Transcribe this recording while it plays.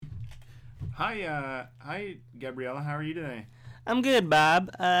Hi, Gabriella. How are you today? I'm good, Bob.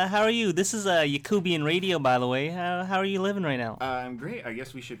 How are you? This is Yakubian Radio, by the way. How are you living right now? I'm great. I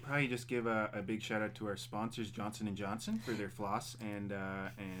guess we should probably just give a big shout out to our sponsors, Johnson & Johnson, for their floss and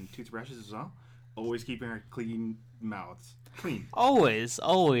toothbrushes as well. Always keeping our clean mouths clean. Always.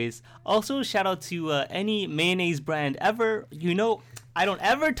 Also, shout out to any mayonnaise brand ever. You know, I don't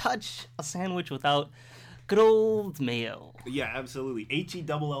ever touch a sandwich without good old mayo. Yeah, absolutely.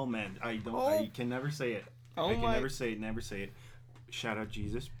 HELL men. I can never say it. I can never say it. Shout out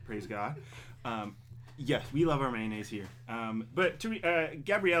Jesus. Praise God. Yes, we love our mayonnaise here. But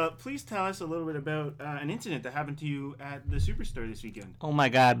Gabriella, please tell us a little bit about an incident that happened to you at the Superstore this weekend. Oh my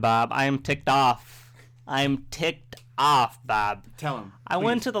God, Bob. I am ticked off, Bob. Tell him. I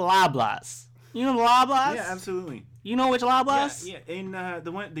went to the Loblaws. You know the Loblaws? Yeah, absolutely. You know which Loblaws? Yeah, in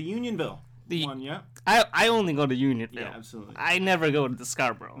the Unionville one, yeah. I only go to Unionville. Yeah, absolutely. I never go to the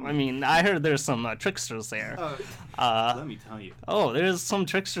Scarborough. I mean, I heard there's some tricksters there. Let me tell you. Oh, there's some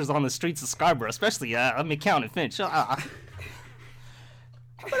tricksters on the streets of Scarborough, especially McCown and Finch. But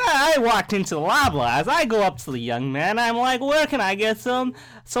I walked into the Loblaws. I go up to the young man. I'm like, where can I get some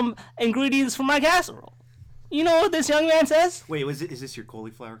ingredients for my casserole? You know what this young man says? Wait, is this your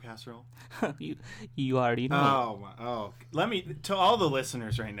cauliflower casserole? you already know. Let me to all the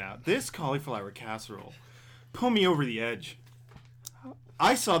listeners right now. This cauliflower casserole pulled me over the edge.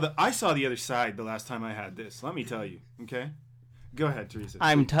 I saw the other side the last time I had this. Let me tell you. Okay, go ahead, Teresa.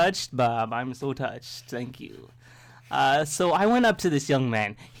 I'm touched, Bob. I'm so touched. Thank you. So I went up to this young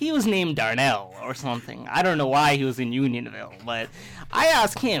man. He was named Darnell or something. I don't know why he was in Unionville, but I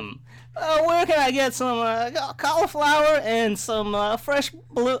asked him, where can I get some cauliflower and some fresh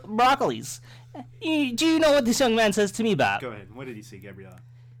broccolis? Do you know what this young man says to me, Bob? Go ahead. What did he say, Gabriella?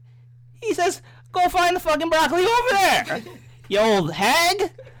 He says, go find the fucking broccoli over there, you old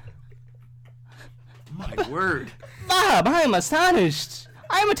hag. My word. Bob, I am astonished.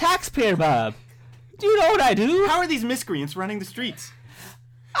 I am a taxpayer, Bob. Do you know what I do? How are these miscreants running the streets?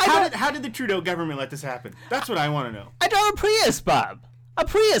 How did the Trudeau government let this happen? That's what I want to know. I drove a Prius, Bob. A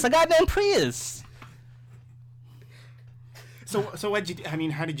Prius, a goddamn Prius. So how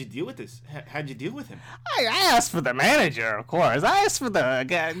did you deal with this? How'd you deal with him? I asked for the manager, of course. I asked for the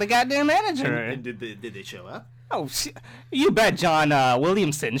goddamn manager. And did they show up? Oh, you bet John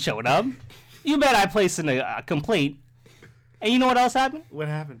Williamson showed up. You bet I placed in a complaint. And you know what else happened? What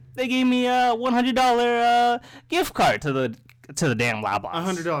happened? They gave me a $100 gift card to the damn Loblaws.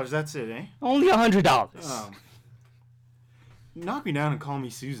 $100, that's it, eh? Only $100. Knock me down and call me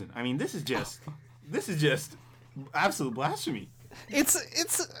Susan. I mean, this is just absolute blasphemy. It's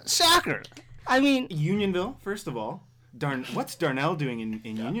a shocker. I mean, Unionville, first of all. What's Darnell doing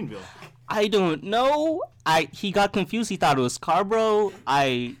in Unionville? I don't know. He got confused. He thought it was Scarborough.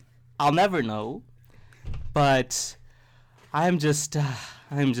 I'll never know. But I'm just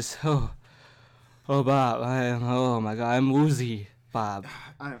oh Bob, oh my God, I'm woozy, Bob.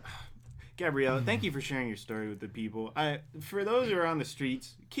 Gabriella, thank you for sharing your story with the people. For those who are on the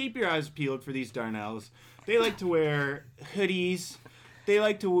streets, keep your eyes peeled for these Darnells. They like to wear hoodies. They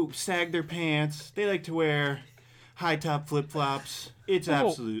like to sag their pants. They like to wear high top flip flops. It's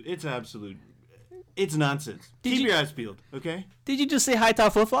absolute. It's nonsense. Keep your eyes peeled, okay? Did you just say high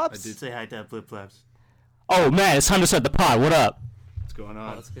top flip flops? I did say high top flip flops. Oh man, it's time to start the pod. What up? What's going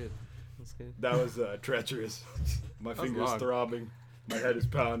on? Oh, that's good. That was treacherous. My fingers throbbing. My head is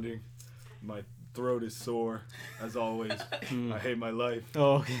pounding. My throat is sore, as always. I hate my life.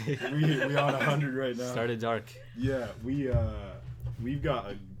 Oh, okay. We on 100 right now. Started dark. Yeah, we've got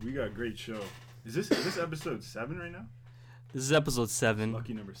a great show. Is this episode 7 right now? This is episode 7.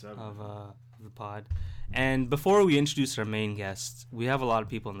 Lucky number 7 of the pod. And before we introduce our main guest, we have a lot of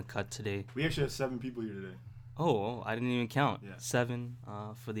people in the cut today. We actually have 7 people here today. Oh, I didn't even count. Yeah. 7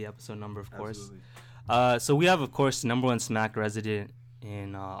 for the episode number, of course. Absolutely. So we have, of course, the number 1 smack resident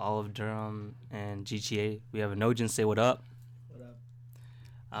in all of Durham and GTA. We have Anojan. Say what up. What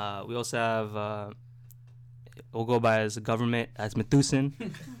up? We also have, we'll go by as government, as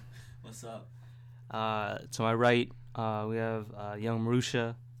Methusen. What's up? To my right, we have young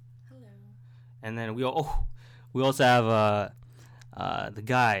Marusha. Hello. And then we also have the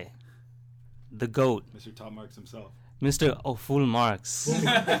guy, the GOAT, Mr. Top Marks himself. Mr. Full Marks.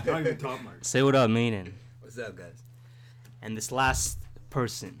 Not even Top Marks. Say what up, Maiden. What's up, guys? And this last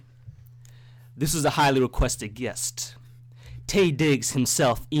person, this was a highly requested guest. Tay Diggs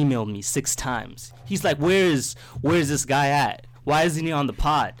himself emailed me 6 times. He's like, where's this guy at? Why isn't he on the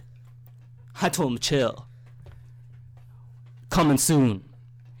pod? I told him to chill. Coming soon.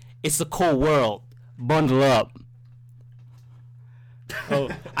 It's the cold world. Bundle up. Oh,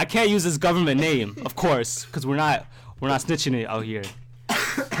 I can't use his government name, of course, because we're not snitching it out here.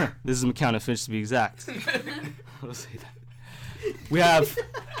 This is McCown Finch to be exact. We'll say that. We have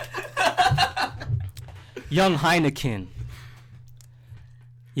young Heineken,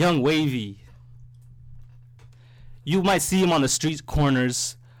 young Wavy. You might see him on the street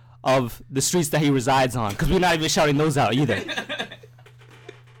corners of the streets that he resides on, because we're not even shouting those out either.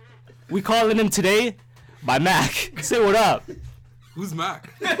 We calling him today by Mac. Say what up. Who's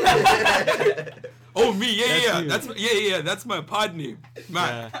Mac? Oh, me. Yeah. That's my pod name,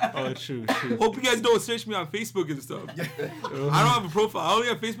 Mac. Yeah. Oh, true. Hope you guys don't search me on Facebook and stuff. I don't have a profile. I only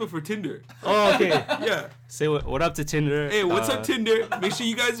have Facebook for Tinder. Oh, okay. Yeah. Say what up to Tinder. Hey, what's up, Tinder? Make sure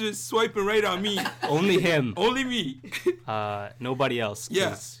you guys are swiping right on me. Only him. Only me. Nobody else.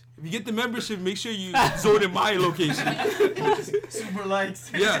 Yeah. If you get the membership, make sure you zone in my location. Super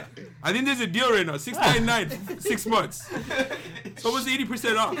likes. Yeah. I think there's a deal right now. $6.99, 6 months. It's almost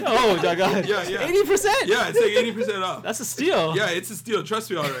 80% off. Oh my God. Yeah. 80%. Yeah, it's like 80% off. That's a steal. Yeah, it's a steal. Trust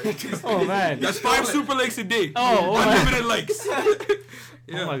me, all right. Oh man. That's 5 super likes a day. Oh, unlimited likes.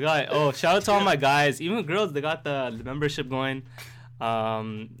 Yeah. Oh my God. Oh, shout out to all my guys, even girls. They got the membership going.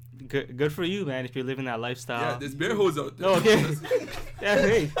 Good for you, man. If you're living that lifestyle. Yeah, there's bear hoes out there. Oh, okay. Yeah.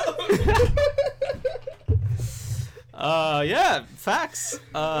 Hey. Yeah. Facts.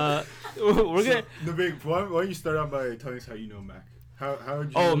 We're gonna. The big. Why don't you start out by telling us how you know Mac? How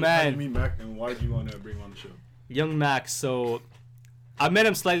did you? Oh, How man. did you meet Mac, and why did you want to bring him on the show? Young Max. So, I met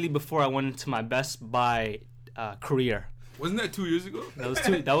him slightly before I went into my Best Buy career. Wasn't that 2 years ago?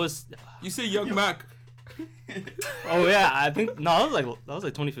 That was. You say Young Mac. Oh yeah, I think that was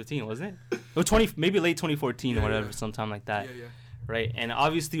like 2015, wasn't it? Or maybe late 2014 or whatever, sometime like that. Yeah. Right, and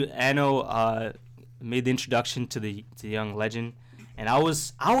obviously Anno made the introduction to the young legend, and I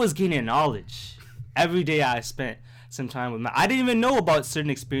was gaining knowledge every day. I spent some time with I didn't even know about certain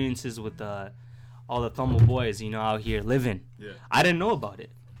experiences with all the Thumbel boys, out here living. Yeah. I didn't know about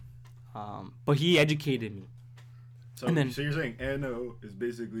it, but he educated me. So, And then- so you're saying Anno is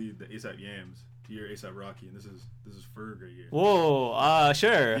basically the ASAP Yams. You're ASAP Rocky, and this is Ferg right here. Whoa,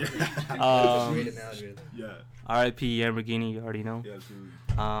 sure. Great analogy. Yeah. R.I.P. Lamborghini, you already know. Yeah,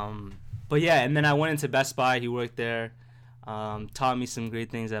 absolutely. But yeah, and then I went into Best Buy. He worked there. Taught me some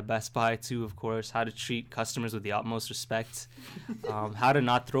great things at Best Buy too, of course. How to treat customers with the utmost respect. How to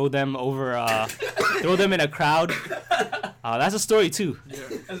not throw them over, throw them in a crowd. That's a story too. Yeah.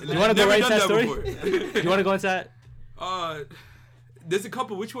 You want to go right into that story? Before. You want to go into that? There's a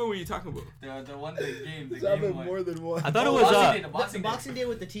couple. Which one were you talking about? The one the game. The Sounded game one. more than one. I thought it Oh, was Boxing Day, That's the Boxing Day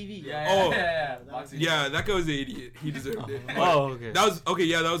with the TV. Yeah. Boxing Day. Yeah, that guy was an idiot. He deserved it. Oh, okay. That was okay.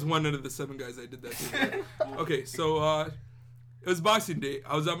 Yeah, that was one out of the 7 guys I did that to. Okay, so it was Boxing Day.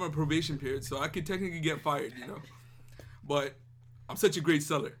 I was on my probation period, so I could technically get fired, But I'm such a great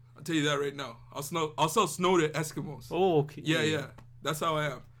seller. I'll tell you that right now. I'll sell snow to Eskimos. Oh, okay. Yeah. That's how I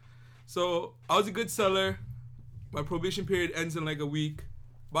am. So I was a good seller. My probation period ends in like a week.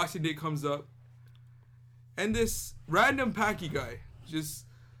 Boxing Day comes up. And this random packy guy just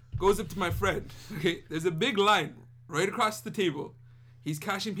goes up to my friend. Okay, there's a big line right across the table. He's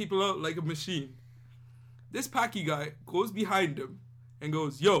cashing people out like a machine. This packy guy goes behind him and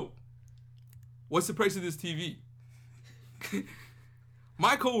goes, "Yo, what's the price of this TV?"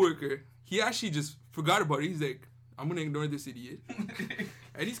 My coworker, he actually just forgot about it. He's like, "I'm gonna ignore this idiot."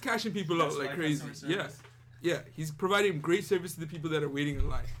 And he's cashing people out like crazy. Yeah, he's providing great service to the people that are waiting in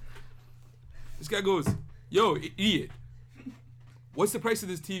line. This guy goes, "Yo, idiot, what's the price of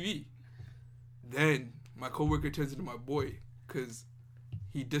this TV?" Then my coworker turns into my boy because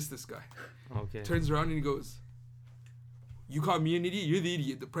he dissed this guy. Okay. Turns around and he goes, "You call me an idiot? You're the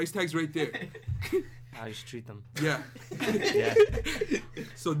idiot. The price tag's right there." How you should treat them. Yeah. Yeah.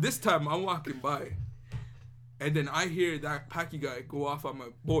 So this time I'm walking by, and then I hear that packy guy go off on my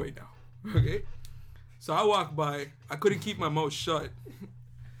boy now. Okay? So I walk by. I couldn't keep my mouth shut.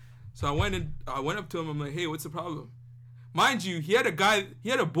 So I went up to him. I'm like, "Hey, what's the problem?" Mind you, he had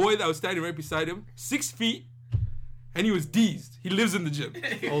a boy that was standing right beside him, 6 feet, and he was deezed. He lives in the gym.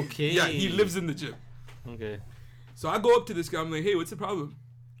 Okay. Yeah, he lives in the gym. Okay. So I go up to this guy. I'm like, "Hey, what's the problem?"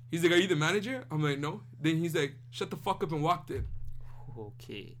 He's like, "Are you the manager?" I'm like, "No." Then he's like, "Shut the fuck up," and walked in.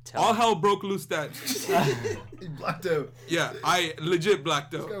 Okay. All hell broke loose that. He blacked out. Yeah, I legit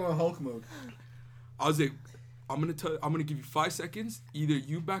blacked This guy out. went Hulk mode. I was like, I'm gonna give you 5 seconds. Either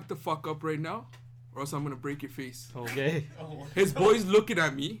you back the fuck up right now, or else I'm gonna break your face. Okay. His boy's looking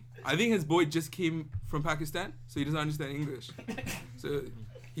at me. I think his boy just came from Pakistan, so he doesn't understand English. So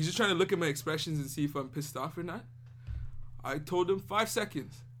he's just trying to look at my expressions and see if I'm pissed off or not. I told him 5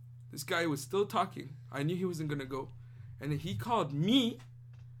 seconds. This guy was still talking. I knew he wasn't gonna go. and he called me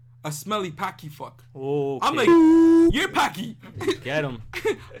a smelly packy fuck. Oh, okay. I'm like, you're packy. Get him.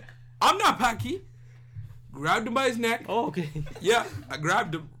 I'm not packy. Grabbed him by his neck. Oh, okay. Yeah, I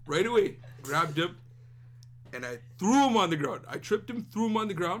grabbed him right away. Grabbed him, and I threw him on the ground. I tripped him, threw him on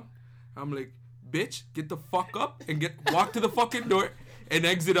the ground. I'm like, bitch, get the fuck up and walk to the fucking door and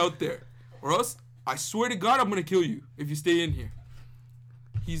exit out there. Or else, I swear to God, I'm gonna kill you if you stay in here.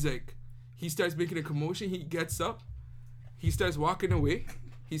 He's like, he starts making a commotion. He gets up. He starts walking away.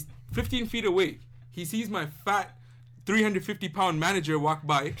 He's 15 feet away. He sees my fat 350-pound manager walk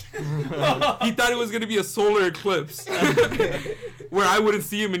by. He thought it was gonna be a solar eclipse where I wouldn't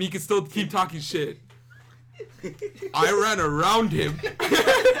see him and he could still keep talking shit. I ran around him.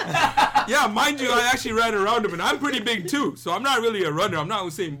 Yeah, mind you, I actually ran around him, and I'm pretty big too, so I'm not really a runner. I'm not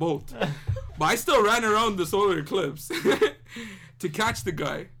Usain Bolt, but I still ran around the solar eclipse to catch the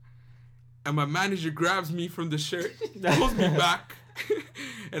guy. And my manager grabs me from the shirt, pulls me back,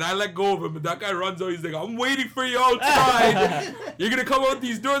 and I let go of him. And that guy runs out. He's like, "I'm waiting for you outside. You're gonna come out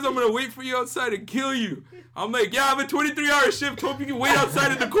these doors. I'm gonna wait for you outside and kill you." I'm like, "Yeah, I have a 23-hour shift. Hope you can wait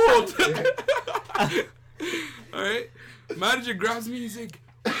outside in the cold." All right. Manager grabs me. He's like,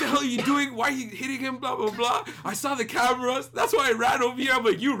 "What the hell are you doing? Why are you hitting him? Blah, blah, blah." I saw the cameras. That's why I ran over here. I'm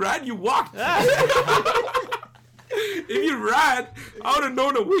like, "You ran? You walked." If you ran, I would have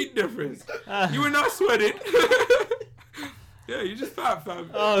known the weight difference. You were not sweating. Yeah, you just fat, fam.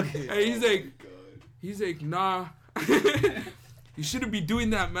 Okay. And he's like, "Nah. You shouldn't be doing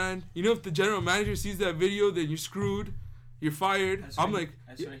that, man. You know, if the general manager sees that video, then you're screwed. You're fired." I'm like,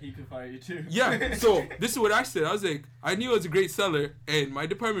 I swear he could fire you too. yeah, so this is what I said. I was like, I knew I was a great seller, and my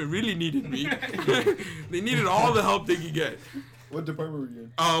department really needed me. They needed all the help they could get. What department were you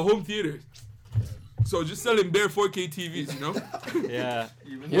in? Home theaters. So just selling bare 4K TVs, you know? Yeah.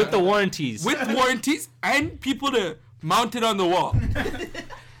 With the warranties. With warranties and people to mount it on the wall.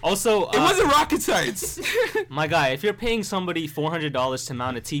 Also, It wasn't rocket science. my guy, if you're paying somebody $400 to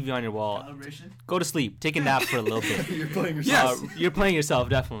mount a TV on your wall, Calibration? go to sleep. Take a nap for a little bit. You're playing yourself. Yes. You're playing yourself,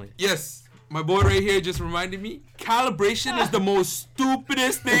 definitely. Yes. My boy right here just reminded me, calibration is the most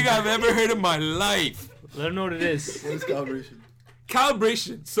stupidest thing I've ever heard in my life. Let them know what it is. What is calibration?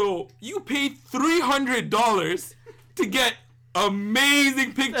 Calibration. So you paid $300 to get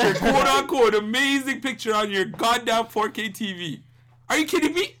amazing picture, quote unquote, amazing picture on your goddamn 4K TV. Are you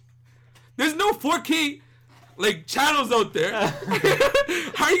kidding me? There's no 4K like channels out there.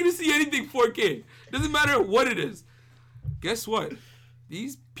 How are you gonna see anything 4K? Doesn't matter what it is. Guess what?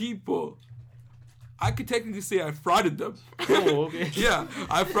 These people, I could technically say I frauded them. Oh, okay. Yeah,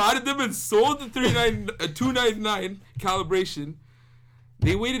 I frauded them and sold the $299 calibration.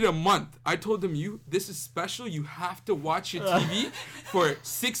 They waited a month. I told them, this is special. You have to watch your TV for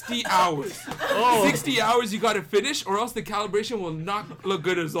 60 hours. 60 hours you got to finish, or else the calibration will not look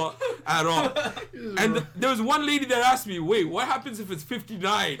good at all. And there was one lady that asked me, "Wait, what happens if it's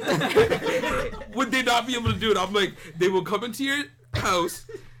 59? Would they not be able to do it?" I'm like, they will come into your house,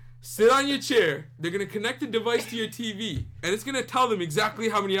 sit on your chair. They're going to connect the device to your TV, and it's going to tell them exactly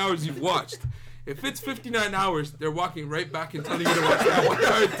how many hours you've watched. If it's 59 hours, they're walking right back and telling you to watch that 1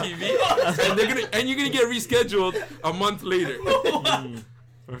 hour TV, and you're gonna get rescheduled a month later.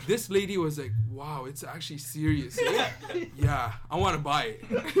 This lady was like, "Wow, it's actually serious." Yeah, I want to buy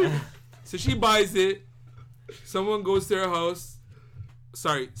it. So she buys it. Someone goes to her house.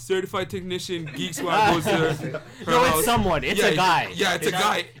 Sorry, certified technician Geek Squad goes to her No, house. it's someone. It's a guy. Yeah, it's a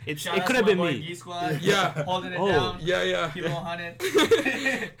guy. It Shout out could to have my been boy me. Geek Squad. Yeah. Holding it Oh. down. Yeah. Keep it 100.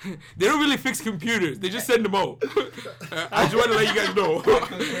 They don't really fix computers. They just send them out. I just want to let you guys know.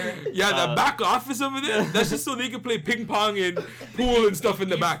 Yeah, the back office over there, that's just so they can play ping pong and pool and stuff in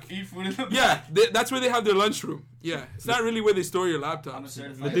the back. Eat food in the back. Yeah, that's where they have their lunchroom. Yeah, it's not really where they store your I'm a laptops.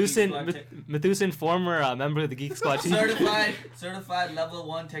 certified Geek Squad Methusen, former member of the Geek Squad team. certified level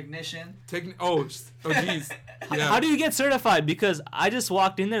 1 technician. Oh, jeez. Yeah. How do you get certified? Because I just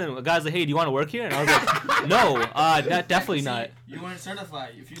walked in there and a guy's like, "Hey, do you want to work here?" And I was like, "No, definitely not." You weren't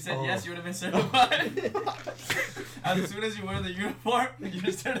certified. If you said yes, you would have been certified. As soon as you wear the uniform,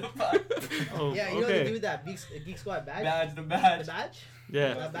 you're certified. Oh, Yeah, you know they do that Geek Squad badge? The The badge. badge?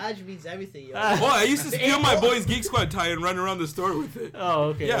 Yeah. That badge means everything, yo. Well, I used to steal my boy's Geek Squad tie and run around the store with it. Oh,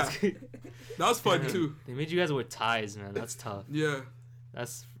 okay. Yeah. That's good. That was fun too. They made you guys wear ties, man. That's tough. Yeah.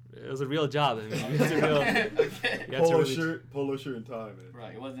 It was a real job. I mean, it was a real. Okay. You had to really- Polo shirt and tie, man.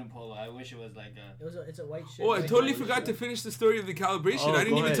 Right, it wasn't polo. I wish it was like a... It's a white shirt. Oh, I white totally polo forgot shirt. to finish the story of the calibration. Oh, I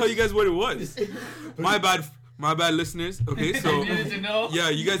didn't go even ahead. tell you guys what it was. My bad, listeners. Okay, so You needed to know? yeah,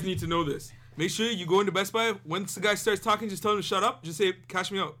 you guys need to know this. Make sure you go into Best Buy. Once the guy starts talking, just tell him to shut up. Just say,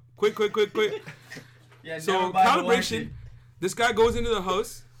 "Cash me out, quick." Yeah, So never buy the calibration. warranty. This guy goes into the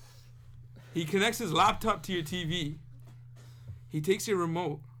house. He connects his laptop to your TV. He takes your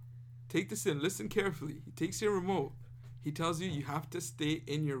remote. Take this in. Listen carefully. He takes your remote. He tells you have to stay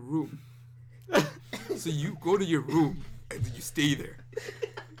in your room. So you go to your room and you stay there.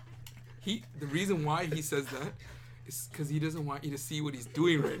 The reason why he says that is because he doesn't want you to see what he's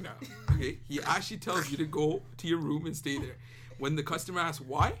doing right now. Okay? He actually tells you to go to your room and stay there. When the customer asks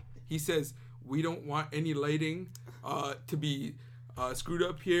why, he says, we don't want any lighting to be screwed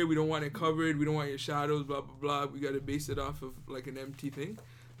up here. We don't want it covered. We don't want your shadows, blah, blah, blah. We got to base it off of like an empty thing.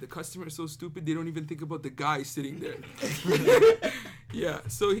 The customer is so stupid, they don't even think about the guy sitting there. Yeah,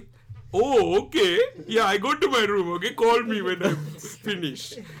 so okay. Yeah, I go to my room, okay? Call me when I'm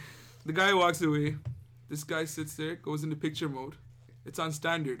finished. The guy walks away. This guy sits there, goes into picture mode. It's on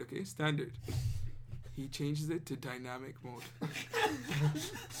standard, okay? Standard. He changes it to dynamic mode.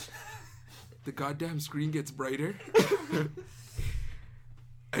 The goddamn screen gets brighter.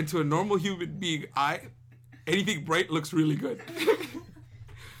 And to a normal human being, anything bright looks really good.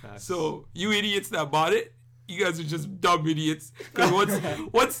 So you idiots that bought it, you guys are just dumb idiots. Because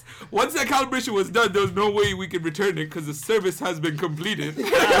once that calibration was done, there was no way we could return it because the service has been completed.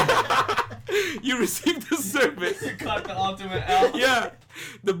 You received the service. You caught the ultimate L. Yeah,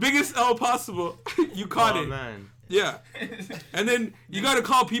 the biggest L possible. You caught it. Man. Yeah, and then you gotta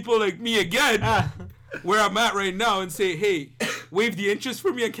call people like me again, where I'm at right now, and say, hey, waive the interest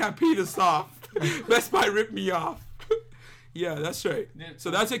for me. I can't pay this off. Best Buy ripped me off. Yeah, that's right.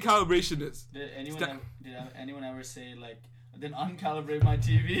 So that's what calibration is. Did anyone ever say like, then uncalibrate my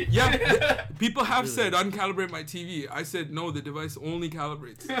TV? Yeah, people have said uncalibrate my TV. I said no, the device only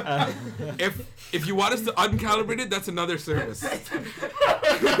calibrates. If you want us to uncalibrate it, that's another service.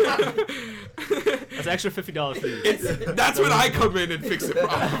 That's extra $50 for you. That's when I come in and fix it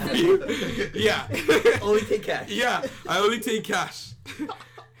properly. Yeah. Only take cash. Yeah, I only take cash.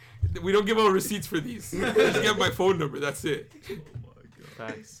 We don't give out receipts for these. Just get my phone number. That's it.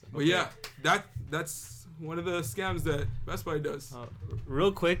 Facts. But yeah, that's one of the scams that Best Buy does.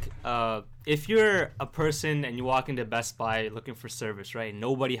 Real quick, if you're a person and you walk into Best Buy looking for service, right? And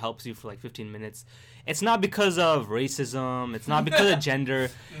nobody helps you for like 15 minutes. It's not because of racism. It's not because of gender.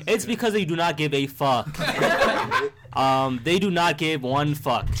 It's because they do not give a fuck. They do not give one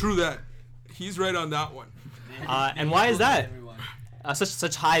fuck. True that. He's right on that one. And why is that?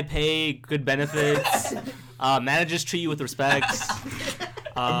 Such high pay, good benefits. Managers treat you with respect.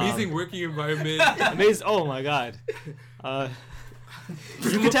 Amazing working environment. Amazing. Oh my god. You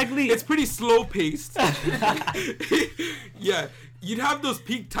can technically. It's pretty slow paced. Yeah, you'd have those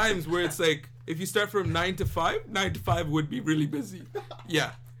peak times where it's like if you start from 9 to 5, 9 to 5 would be really busy.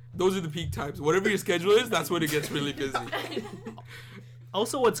 Yeah, those are the peak times. Whatever your schedule is, that's when it gets really busy.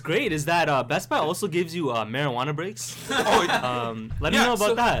 Also, what's great is that Best Buy also gives you marijuana breaks. Oh, let me know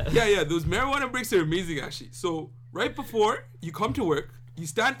about that. Yeah, those marijuana breaks are amazing actually. So right before you come to work, you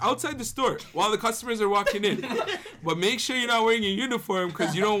stand outside the store while the customers are walking in. But make sure you're not wearing your uniform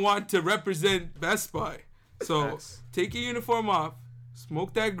because you don't want to represent Best Buy. So take your uniform off,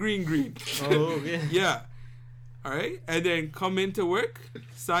 smoke that green. Oh, okay. Yeah. All right? And then come into work,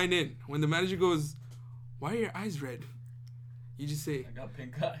 sign in. When the manager goes, why are your eyes red? You just say, I got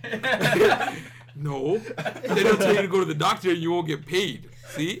pink eye. no. Then they'll tell you to go to the doctor and you won't get paid.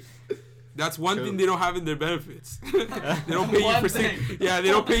 See? That's one thing they don't have in their benefits. They don't pay you for sick. Yeah, they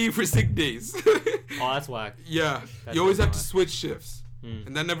don't pay you for sick days. Oh, that's whack. Yeah, That's you always have to whack. switch shifts,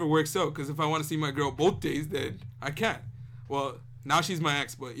 and that never works out. Because if I want to see my girl both days, then I can't. Well, now she's my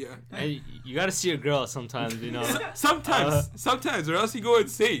ex, but yeah. And you gotta see a girl sometimes, you know. Sometimes, or else you go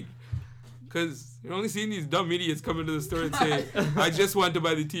insane. Because you're only seeing these dumb idiots come into the store and say, I just want to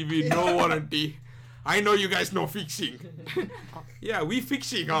buy the TV, no warranty. I know you guys know fixing. Yeah, we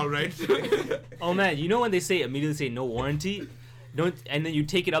fixing, all right. Oh man, you know when they immediately say no warranty, and then you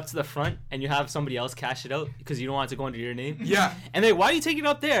take it up to the front and you have somebody else cash it out because you don't want it to go under your name. Yeah. And then why are you taking it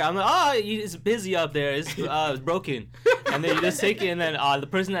up there? I'm like, it's busy up there. It's broken. And then you just take it, and then the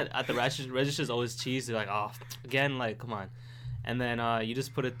person at the register is always cheese. They're like, oh, again, like, come on. And then you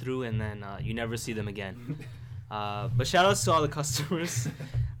just put it through, and then you never see them again. But shout outs to all the customers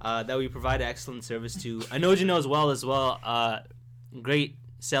that we provide excellent service to. I know you know as well. Great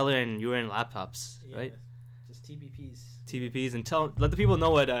seller in urine laptops, right? Just TBPs. TBPs, and let the people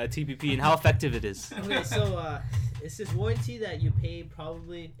know what TBP and how effective it is. Okay, so It's this warranty that you pay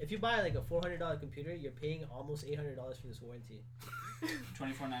probably if you buy like a $400 computer, you're paying almost $800 for this warranty.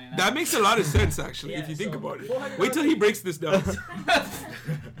 $24.99. That makes a lot of sense, actually, Yeah, if you think so about it. $400 Wait till he breaks this down.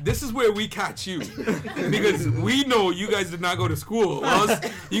 This is where we catch you. Because we know you guys did not go to school. Or else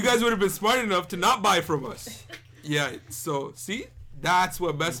you guys would have been smart enough to not buy from us. Yeah, so, see? That's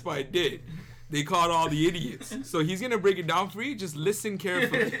what Best Buy did. They caught all the idiots. So he's going to break it down for you. Just listen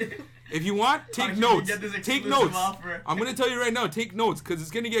carefully. If you want, take How notes. did you get this Take exclusive notes. offer? I'm going to tell you right now, take notes because it's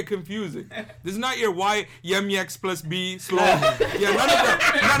going to get confusing. This is not your Y, X plus B, slow. Yeah, none of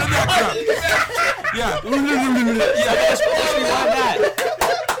that. None of that crap. Yeah.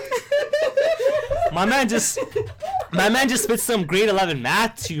 My man just spit some grade 11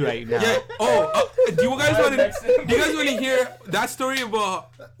 math to you right now. Yeah. Oh, do you guys want to hear that story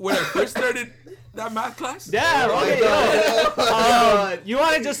about when I first started that math class? Yeah, okay, yo. You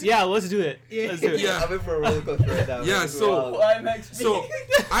want to just, let's do it. Let's do it. Yeah. I'm in for a roller coaster right now. Yeah, so YMXB. So,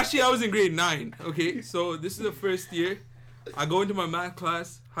 actually, I was in grade 9, okay? So, this is the first year. I go into my math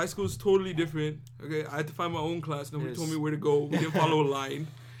class. High school is totally different, okay? I had to find my own class. Nobody told me where to go. We didn't follow a line.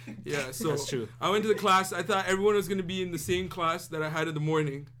 Yeah, so That's true. I went to the class. I thought everyone was going to be in the same class that I had in the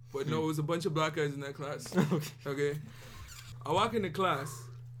morning. But no, it was a bunch of black guys in that class. Okay? I walk into class,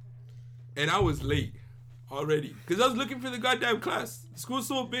 and I was late already. Because I was looking for the goddamn class. The school's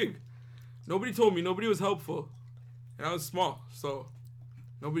so big. Nobody told me. Nobody was helpful. And I was small, so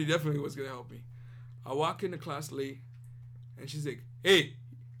nobody definitely was going to help me. I walk into class late, and she's like, "Hey,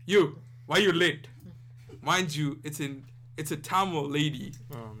 you, why you late?" Mind you, it's a Tamil lady,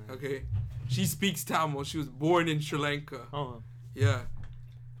 Oh, man. okay? She speaks Tamil. She was born in Sri Lanka. Oh. Yeah.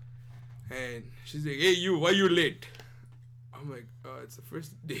 And she's like, "Hey, you, why you late?" I'm like, "It's the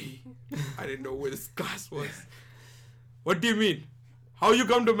first day. I didn't know where this class was." "What do you mean? How you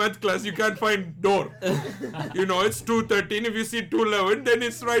come to math class? You can't find door. You know, it's 213. If you see 211, then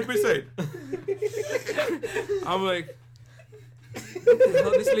it's right beside." I'm like, "What the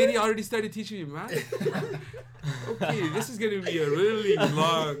hell? This lady already started teaching me math? Okay, this is going to be a really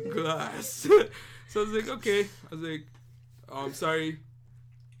long class." So I was like, okay. I was like, "Oh, I'm sorry.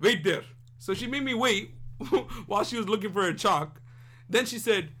 Wait there." So she made me wait while she was looking for her chalk. Then she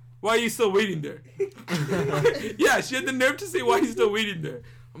said, "Why are you still waiting there?" Yeah, she had the nerve to say, "Why are you still waiting there?"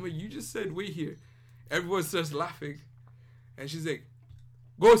 I'm like, "You just said wait here." Everyone starts laughing. And she's like,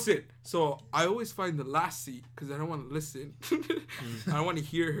 "Go sit." So I always find the last seat because I don't want to listen. I don't want to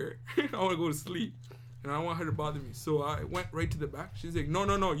hear her. I want to go to sleep. And I don't want her to bother me. So I went right to the back. She's like,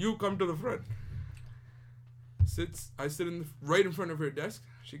 no, you come to the front. I sit right in front of her desk.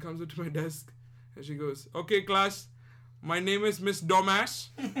 She comes up to my desk and she goes, "Okay, class, my name is Miss Dumbass."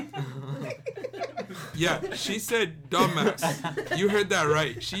 Yeah, she said dumbass. You heard that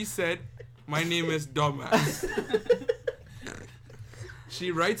right. She said, "My name is Dumbass." She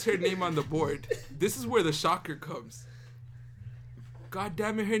writes her name on the board. This is where the shocker comes. God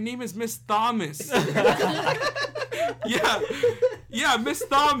damn it, her name is Miss Thomas. Yeah, Miss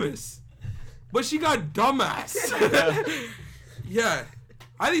Thomas. But she got dumbass. Yeah.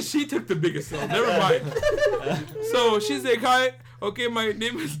 I think she took the biggest L. Never mind. So she's like, "Hi, okay, my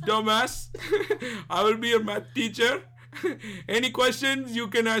name is Dumbass. I will be your math teacher. Any questions you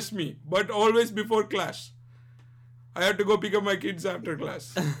can ask me, but always before class. I have to go pick up my kids after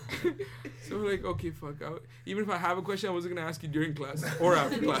class." So we're like, okay, fuck. Even if I have a question, I wasn't going to ask you during class or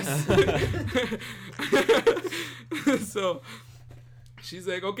after class. So she's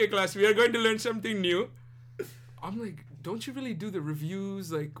like, "Okay, class, we are going to learn something new." I'm like, "Don't you really do the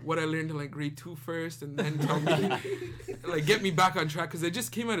reviews, like what I learned in like grade 2 first, and then tell me, like get me back on track?" Because I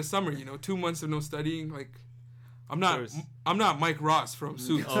just came out of summer, 2 months of no studying. Like, I'm not Mike Ross from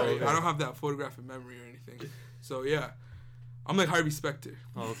Suits. Oh, Right? okay. I don't have that photographic memory or anything. So yeah, I'm like Harvey Specter.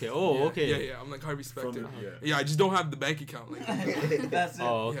 Oh, okay. Oh, okay. Yeah, I'm like Harvey Specter. Yeah. Yeah, I just don't have the bank account. Like, That's it.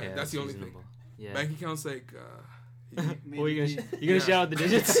 Oh, okay. Yeah, that's the only thing. reasonable. Yeah. bank account's like. Oh, you gonna shout out the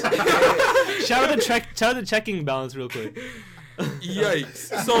digits? Yeah. shout out the checking balance real quick.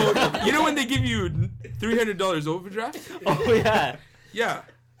 Yikes! So when they give you $300 overdraft? Oh yeah. Yeah,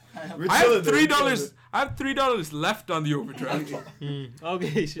 We're I chilling have there, $3. I have $3 left on the overdraft.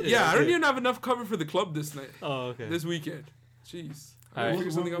 Okay. Shit. Yeah, I don't okay. even have enough cover for the club this night, Oh, okay. this weekend. Jeez. All right.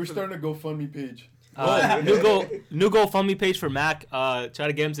 Figure something out We're for starting a GoFundMe page. New GoFundMe page for Mac. Try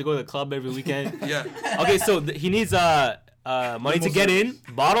to get him to go to the club every weekend. that. Yeah, Okay, so he needs money to get in.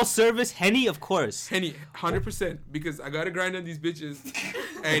 Bottle service, Henny, of course. Henny, 100%, because I gotta grind on these bitches,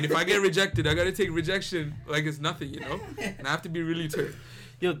 and if I get rejected, I gotta take rejection like it's nothing, and I have to be really turned.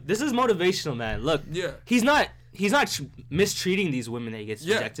 Yo, this is motivational, man. Look, Yeah. he's not he's not mistreating these women that he gets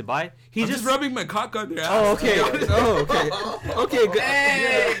Yeah. rejected by. He's I'm just rubbing my cock on their ass. Oh, okay. Oh, okay. Okay, good.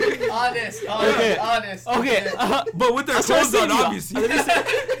 Hey, honest, Okay. honest. Okay. But with their That's what I'm clothes on, saying to you.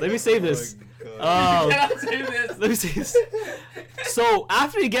 obviously. Let me say this. Oh You cannot say this. Let me say this. So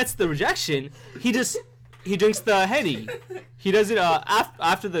after he gets the rejection, he drinks the Henny. He does it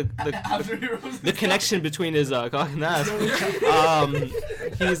after the After he rolls the connection between his cock and ass.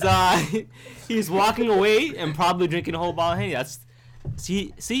 He's walking away and probably drinking a whole bottle of Henny. That's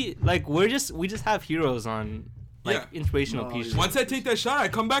see like we just have heroes on like Yeah. inspirational No, pieces. Once I take that shot, I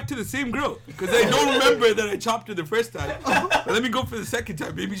come back to the same girl because I don't remember that I chopped her the first time. But let me go for the second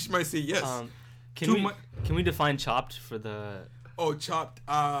time. Maybe she might say yes. Can we define chopped for the? Oh, chopped.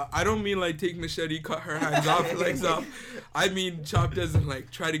 I don't mean like take machete, cut her hands off, legs off. I mean chopped as in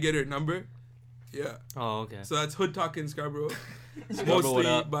like try to get her number. Yeah. Oh, okay. So that's Hood Talk in Scarborough. Scarborough, what Mostly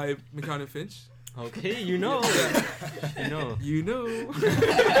up? by McCown and Finch. Okay, you know. You know. You know.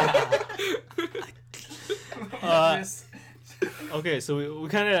 This. Okay, so we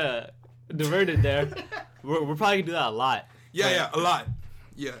kind of diverted there. We're probably gonna do that a lot. Yeah, a lot.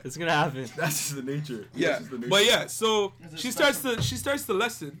 Yeah. It's gonna happen. That's just the nature. Yeah. That's just the nature. But yeah, so It's a she spectrum. starts the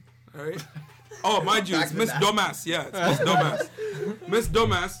lesson. All right. Oh, mind you, Back it's to Miss that. Dumbass. Yeah, it's Miss Dumbass. Miss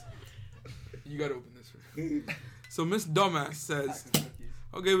Dumbass. You gotta open this first. So Miss Dumbass says,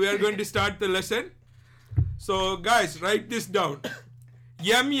 okay, we are going to start the lesson. So guys, write this down.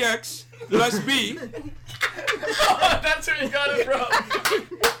 X plus B. That's where you got it from.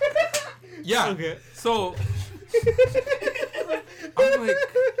 Yeah. Okay. So I'm like,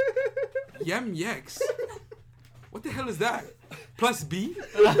 X. What the hell is that? Plus B?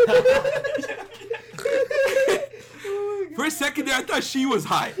 For a second there, I thought she was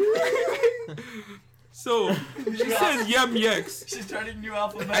high. So she says X. She's turning new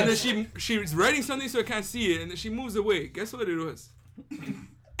alphabet. And then she's writing something so I can't see it, and then she moves away. Guess what it was?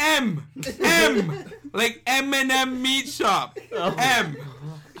 M, like M&M Meat Shop. M,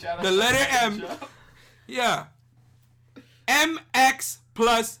 Shout out the to letter M. Shop. Yeah. MX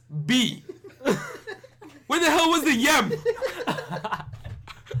plus B. Where the hell was the yem?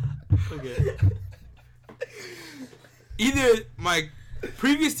 Okay. Either my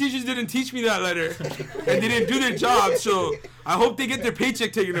previous teachers didn't teach me that letter and they didn't do their job, so I hope they get their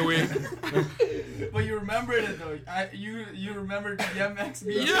paycheck taken away. But you remembered it though. You remembered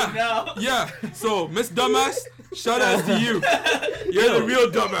MXB Yeah. now. Yeah, so Miss Dumbass, shout outs to you. You're the real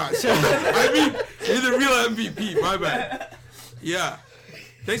dumbass. I mean, you're the real MVP, my bad. Yeah.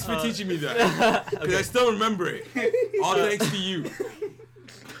 Thanks for teaching me that. Because I still remember it. All thanks to you.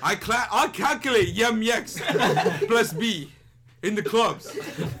 I'll calculate X plus B in the clubs.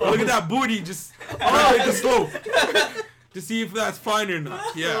 Look at that booty, just calculate the slope. To see if that's fine or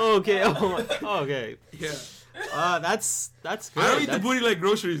not. Yeah. Okay. Okay. Yeah. That's good. I don't eat the That's- booty like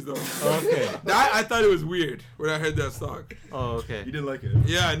groceries though. Okay. That I thought it was weird when I heard that song. Oh, okay. You didn't like it.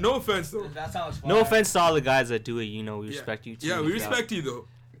 Yeah, no offense though. That sounds fun. No offense to all the guys that do it. You know, we respect you too. Yeah, we If you're out. respect you though.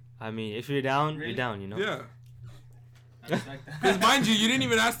 I mean, if you're down, Really? you're down. You know. Yeah. I respect that. Because mind you didn't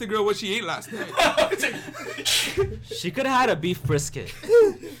even ask the girl what she ate last night. She could have had a beef brisket,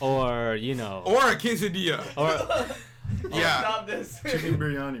 or you know, Or a quesadilla. or Yeah. Stop this. Chicken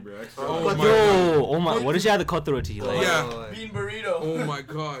biryani, bro. Extra. Oh my god. yo, oh my, what did she have the cutthroat to? Like, Yeah. Bean burrito. Oh my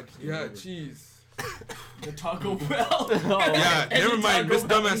god. Yeah, jeez. The Taco Bell. Yeah, Any never mind. Taco Miss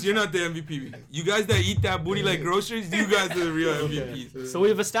Bell. Dumbass, you're not the MVP. You guys that eat that booty like groceries, you guys are the real MVPs. So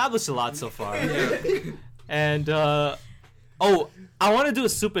we've established a lot so far, Yeah. and I want to do a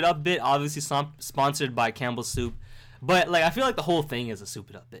Soup It Up bit. Obviously, sponsored by Campbell's Soup, but like I feel like the whole thing is a Soup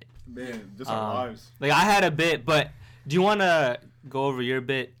It Up bit. Man, just our lives. Like I had a bit, but do you want to go over your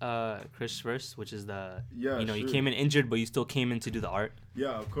bit, Chris, first, which is the Yeah, you sure. came in injured, but you still came in to do the art.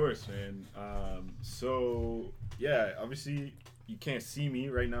 Yeah, of course, man. So yeah, obviously you can't see me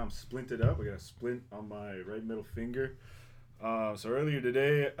right now. I'm splinted up. I got a splint on my right middle finger. So earlier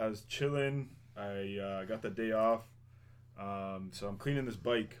today, I was chilling. I got the day off. So I'm cleaning this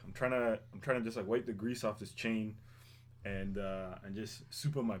bike. I'm trying to just like wipe the grease off this chain, and just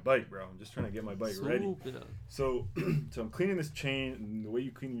soup up my bike, bro. I'm just trying to get my bike ready. Soup It Up. So, so I'm cleaning this chain, and the way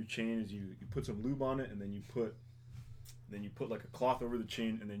you clean your chain is you put some lube on it, and then you put like a cloth over the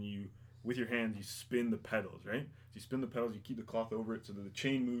chain, and then you, with your hands, you spin the pedals, right? So you spin the pedals, you keep the cloth over it, so that the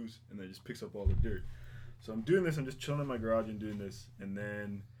chain moves, and then it just picks up all the dirt. So I'm doing this, I'm just chilling in my garage and doing this, and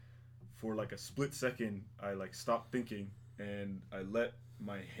then for like a split second, I like stopped thinking, and I let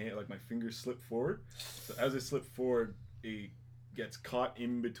my hand, like my fingers slip forward. So as it slipped forward, a gets caught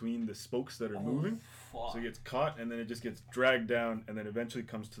in between the spokes that are moving. Fuck. So it gets caught, and then it just gets dragged down, and then eventually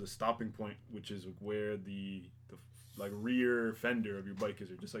comes to the stopping point, which is where the like rear fender of your bike is,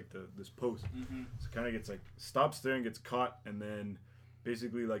 or just like this post. Mm-hmm. So it kind of gets like stops there and gets caught, and then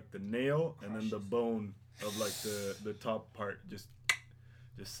basically like the nail and then the bone of like the top part just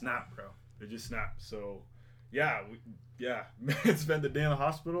snap, bro. It just snapped. So yeah, spent the day in the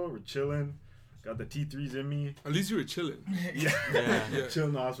hospital. We're chilling. Got the T3s in me. At least you were chilling. Yeah, Yeah. chilling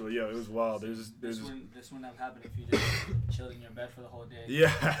in the hospital. Yeah, it was wild. This wouldn't have happened if you just chilled in your bed for the whole day. yeah.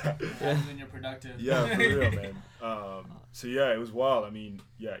 When you're productive. Yeah, for real, man. So yeah, it was wild. I mean,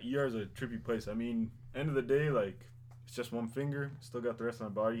 yeah, ER is a trippy place. I mean, end of the day, like, it's just one finger. Still got the rest of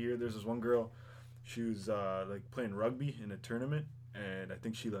my body here. There's this one girl. She was like playing rugby in a tournament, and I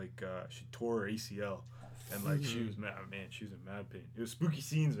think she tore her ACL, and like she was mad. Man, she was in mad pain. It was spooky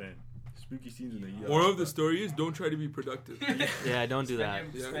scenes, man. Spooky scenes in the ER. Moral of the story is don't try to be productive. Yeah, don't do that.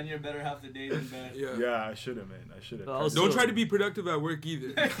 Spend your better half the day in bed. Yeah. Yeah, I should have, man. I should have. But also- Don't try to be productive at work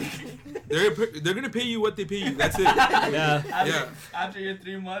either. They're gonna pay you what they pay you. That's it. Yeah. After your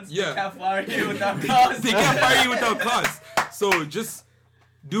 3 months, Yeah. they can't fire you without cause. They can't fire you without cause. So just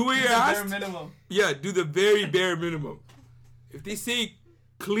do what you're Bare asked. minimum. Yeah, do the very bare minimum. If they say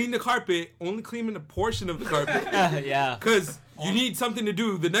clean the carpet, only clean a portion of the carpet. Yeah. Because you need something to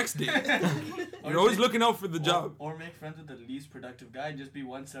do the next day. You're always looking out for the job. Or make friends with the least productive guy and just be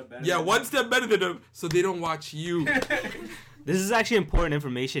one step better. Yeah, than one them. step better than them so they don't watch you. This is actually important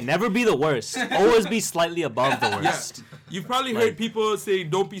information. Never be the worst. Always be slightly above the Yeah. worst. You've probably heard people say,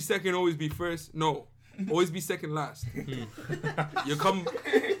 don't be second, always be first. No. Always be second last. You'll come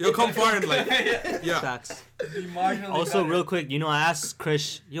far in life. Yeah. Facts. Be marginally Also, better. real quick, I asked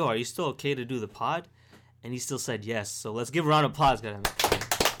Krish, yo, are you still okay to do the pod? And he still said yes. So let's give a round of applause, guys.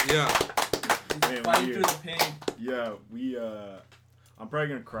 Yeah. Man, Fighting through the pain. Yeah, I'm probably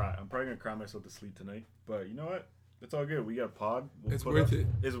gonna cry. I'm probably gonna cry myself to sleep tonight. But you know what? It's all good. We got a pod. We'll It's put worth up- it.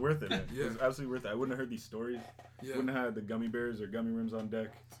 It's worth it, man. Yeah. It's absolutely worth it. I wouldn't have heard these stories. Yeah. Wouldn't have had the gummy bears or gummy rims on deck.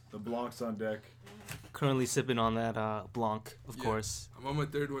 The Blancs on deck. Currently sipping on that Blanc, of Yeah. course. I'm on my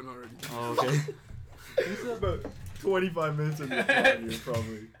third one already. Oh, okay. It's about 25 minutes in the pod here,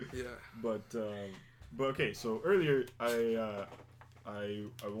 probably. Yeah. But okay. So earlier, I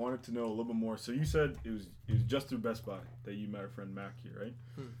wanted to know a little bit more. So you said it was just through Best Buy that you met our friend Mac here, right?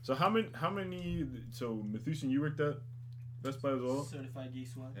 So how many? So Methuselah, you worked at Best Buy as well. Certified Geek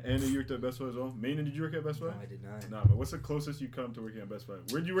Squad. Anna, you worked at Best Buy as well. Maynard, did you work at Best Buy? No, I did not. Nah, but what's the closest you come to working at Best Buy?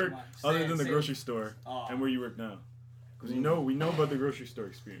 Where'd you work Come on, other say it, than the say grocery it. store Oh. and where you work now? Because we know about the grocery store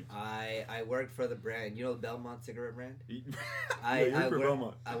experience. I worked for the brand. You know the Belmont cigarette brand? You I work for work,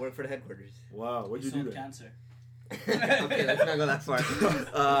 Belmont. I work for the headquarters. Wow, what'd you do there? Cancer. Okay, let's not go that far.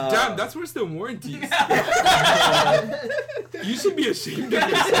 Damn, that's worse than warranties. You should be ashamed of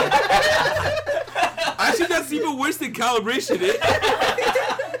yourself. Actually, that's even worse than calibration, eh?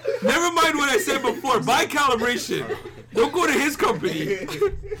 Never mind what I said before. Buy calibration. Don't go to his company.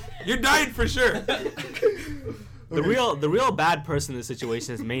 You're dying for sure. The real bad person in this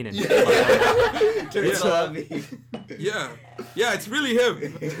situation is Maynard. It's Yeah. me. Yeah, it's really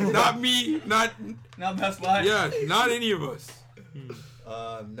him. Not me, not Best Buy. not any of us.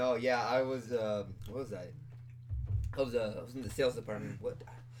 No, yeah, I was. What was I? I was in the sales department. What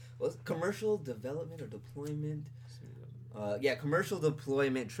was it? Commercial development or deployment? Yeah, commercial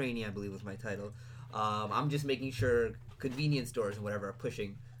deployment trainee, I believe was my title. I'm just making sure convenience stores and whatever are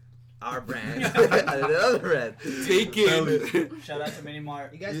pushing our brand and the other brand. Take it. Shout out to Mini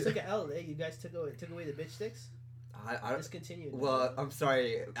Mart. You guys took an L, eh? You guys took away the bitch sticks? I Discontinued. well, I'm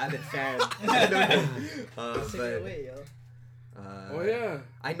sorry, I'm a fan. Took it but away, yo. Oh yeah.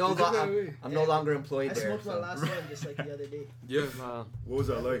 I know They took that that away. I'm no longer employed I there. smoked my so- last one just like the other day. Yeah. What was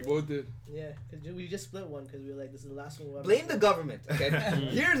that like? Both did. Yeah, because we just split one because we were like, this is the last one we'll ever Blame the split. government. Okay,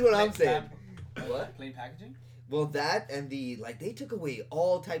 here's what I'm saying. What? Plain packaging? Well, that and they took away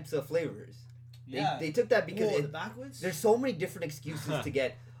all types of flavors. Yeah. They took that because Whoa, the backwards? there's so many different excuses to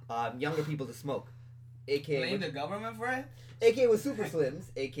get younger people to smoke. AKA Blame the government for it? AKA with Super Slims,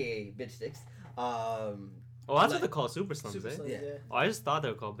 AKA bitch sticks. Oh, that's what they call super slums, Super eh? Slims, Yeah. yeah. Oh, I just thought they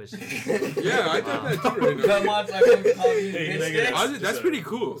were called bitch. Yeah, I thought that too right now. Belmont's like, I'm calling you Hey, bitch negative. sticks. Honestly, that's pretty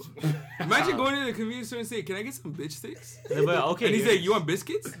cool. Imagine going to the convenience store and saying, "Can I get some bitch sticks?" They're like, okay, And he's here. like, "You want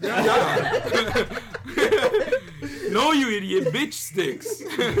biscuits?" No, you idiot, bitch sticks.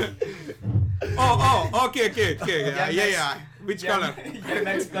 Okay. Yeah. Which color?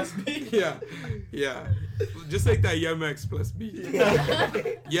 Next plus B. Yeah. Just like that, Yum X plus B.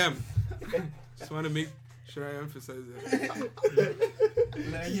 Yum. Just want to make Should I emphasize that?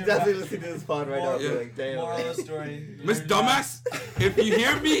 He's definitely listening to this pod right now. Moral- Being like, damn. Moral of man. the story. Miss Learn Dumbass, if you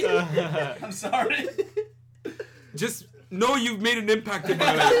hear me, I'm sorry. just know you've made an impact in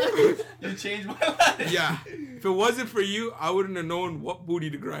my life. You changed my life. Yeah. If it wasn't for you, I wouldn't have known what booty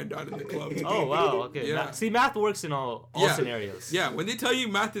to grind on in the club. Oh wow. Okay. Yeah. See, math works in all Yeah. scenarios. Yeah, when they tell you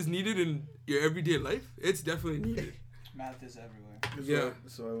math is needed in your everyday life, it's definitely needed. Math is everywhere. Yeah.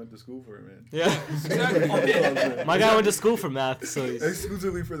 So I went to school for it, man. Yeah. Exactly. My guy went to school for math, so he's.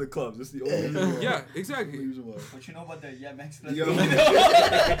 Exclusively for the clubs. That's the only reason why. Yeah, exactly. Reason why. What you know about the Max?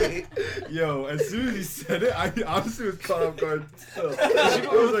 Yo, as soon as he said it, I honestly was caught off guard. So, I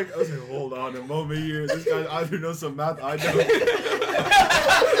was like, hold on a moment here. This guy either knows some math I know.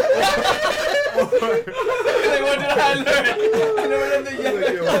 Like, what did I learn? I learned the I was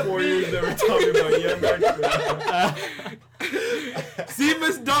like, yo, 4 years never taught me about See,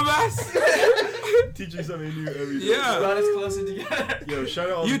 Miss Dumbass? Teaching something new every day. Yeah. Brought us closer together. Yo, shout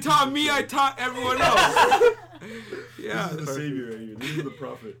out. You taught me, I taught everyone else. Yeah. This is the savior right here. This is the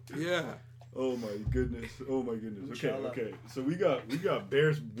prophet. Yeah. Oh my goodness. Oh my goodness. Okay, Inshallah. okay. So we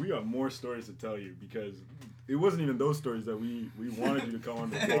got more stories to tell you because it wasn't even those stories that we wanted you to come on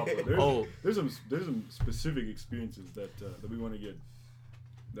the top of. There's some specific experiences that we want to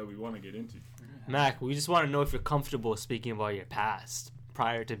get into. Mac, we just want to know if you're comfortable speaking about your past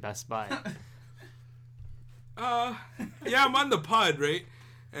prior to Best Buy. Yeah, I'm on the pod, right?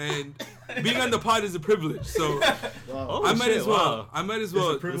 And being on the pod is a privilege, so Wow. I might shit, as well. wow. I might as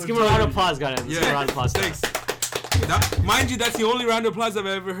well. privilege. Let's give him a round of applause, guys. Let's give him a round of applause. Thanks. Mind you, that's the only round of applause I've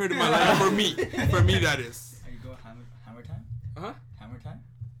ever heard in my life for me. For me, that is. There you go, hammer time? Huh? Hammer time?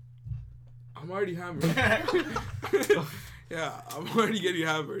 I'm already hammered. Yeah, I'm already getting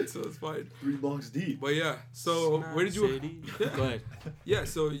hammered, so it's fine. 3 blocks deep. But yeah, so where did you? City. Go ahead. Yeah,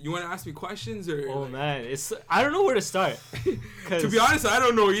 so you want to ask me questions or? Oh man, I don't know where to start. To be honest, I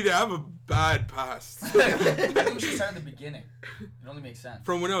don't know either. I have a bad past. I think we should start at the beginning. It only makes sense.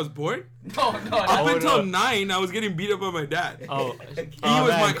 From when I was born, No, up Oh, until no. 9, I was getting beat up by my dad. Oh, He was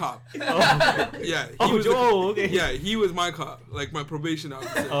man. my cop. Oh, Yeah, he oh, was. okay. Yeah, he was my cop, like my probation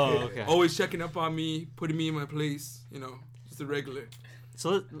officer. Oh, okay. Always checking up on me, putting me in my place. You know, just a regular.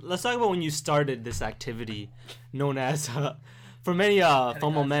 So let's talk about when you started this activity, known as, for many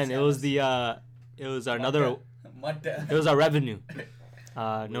FOMO men, it was our revenue,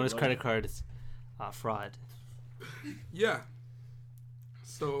 known as credit cards, fraud. Yeah.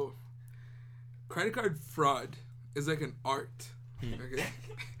 So, credit card fraud is like an art. Okay.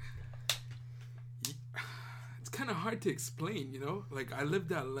 It's kind of hard to explain, you know. Like I lived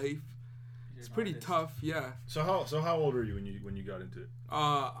that life. It's pretty tough. Yeah. So how old were you when you got into it?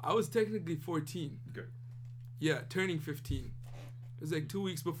 I was technically 14. Okay. Yeah, turning 15. It was like 2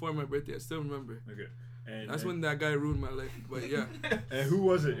 weeks before my birthday. I still remember. Okay. And That's when that guy ruined my life. But yeah. And who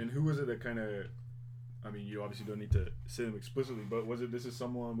was it? And who was it that kind of? I mean, you obviously don't need to say them explicitly, but was it this is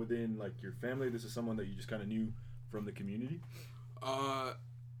someone within like your family? This is someone that you just kind of knew from the community?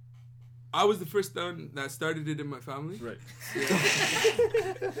 I was the first one that started it in my family. Right.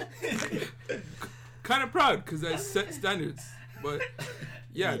 Kind of proud because I set standards. But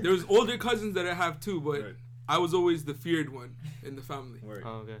yeah, there was older cousins that I have too, but Right. I was always the feared one in the family. Right.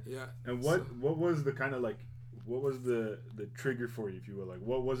 Oh, okay. Yeah. And So- what was the kind of like what was the trigger for you, if you will? Like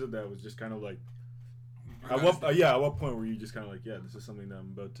what was it that was just kind of like at what point were you just kind of like, yeah, this is something that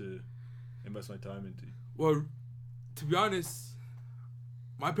I'm about to invest my time into? Well, to be honest,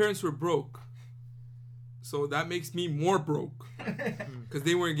 my parents were broke. So that makes me more broke because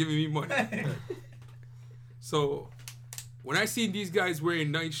they weren't giving me money. So when I see these guys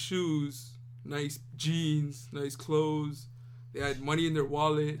wearing nice shoes, nice jeans, nice clothes, they had money in their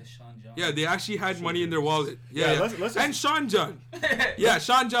wallet. The Sean John. Yeah, they actually had money in their wallet. Yeah, Yeah, let's just- and Sean John. Yeah,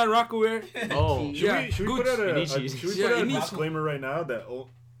 Sean John Rockaware. Oh, Yeah, Should we Gucci. put out a Inichi. disclaimer Inichi. right now that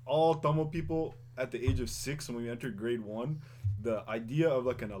all Tamil people at the age of 6 when we entered grade 1, the idea of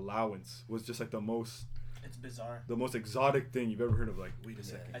like an allowance was just like the most It's bizarre. exotic thing you've ever heard of. Like, wait a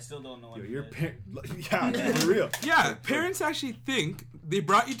second. I still don't know what Yo, it your is. parent, yeah, for real. Yeah, parents actually think they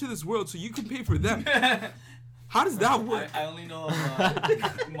brought you to this world so you can pay for them. How does that work? I only know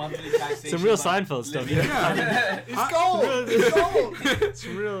monthly taxation. some real by Seinfeld stuff. living- Yeah. It's gold. It's gold.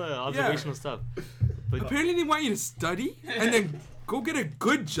 Some real observational stuff. But Apparently they want you to study and then go get a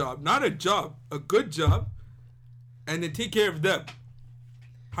good job. Not a job. A good job. And then take care of them.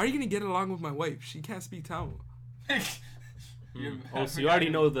 How are you going to get along with my wife? She can't speak Tamil. oh, so you already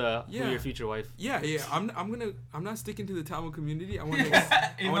know who Yeah. your future wife. Yeah. I'm not sticking to the Tamil community. I want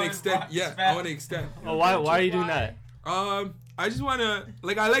to You know it's extend. wrong, Yeah, it's I bad. want to extend. Oh, why are you doing that? I I just wanna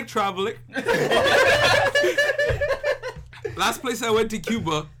I like traveling. Last place I went to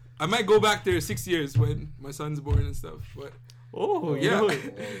Cuba. I might go back there 6 years when my son's born and stuff. But Oh, yeah,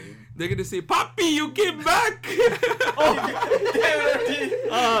 they're gonna say, "Papi, you came back."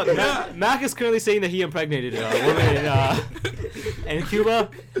 Mac is currently saying that he impregnated a woman in Cuba.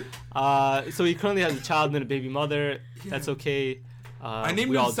 So he currently has a child and a baby mother. That's okay. I named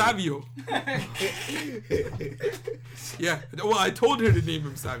we him all do. Savio. Yeah. Well, I told her to name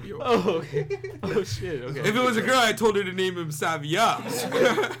him Savio. Oh, okay. Oh, shit. Okay. If it was a girl, I told her to name him Savia.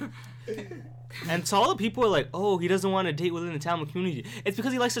 And so all the people are like, oh, he doesn't want to date within the Tamil community. It's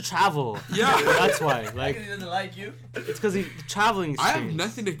because he likes to travel. Yeah. That's why. Like, Like, he doesn't like you. it's because he's traveling. I have experience.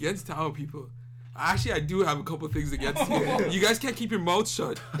 nothing against Tamil people. Actually, I do have a couple things against you. You guys can't keep your mouth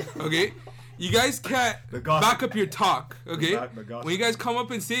shut, okay? You guys can't The gossip. back up your talk, okay? The gossip. When you guys come up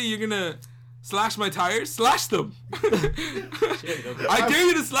and say you're gonna slash my tires, slash them. I dare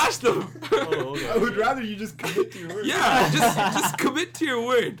you to slash them. Oh, okay. I would rather you just commit to your word. Yeah, just commit to your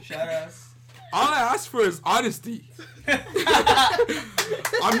word. Shout outs. All I ask for is honesty. I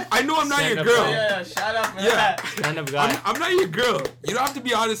know I'm not Stand your up, girl. Yeah, shout out for Yeah. that. Kind of guy. I'm not your girl. You don't have to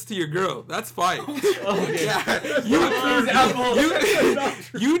be honest to your girl. That's fine. Okay. Yeah.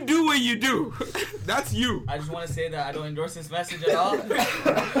 You do what you do. That's you. I just want to say that I don't endorse this message at all.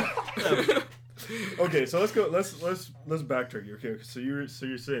 Okay, so let's go. Let's backtrack here. Okay, so you're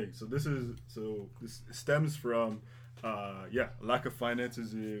saying this stems from lack of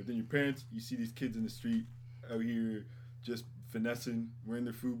finances. Then your parents, you see these kids in the street out here just finessing, wearing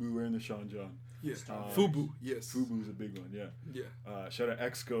their FUBU, wearing their Sean John. Yes. Fubu. Yes. FUBU is a big one. Yeah. Yeah. Shout out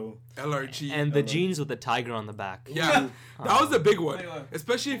Exco. LRG. And the jeans with the tiger on the back. Yeah. That was a big one. Wait, what?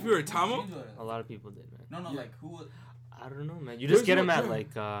 Especially if you're a Tamil. A lot of people did, man. No, like who? I don't know, man. You just There's get no- them at yeah.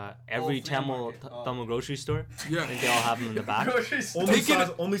 like every flea Tamil market. Oh. Tamil grocery store. Yeah. I think they all have them in the back. Grocery store.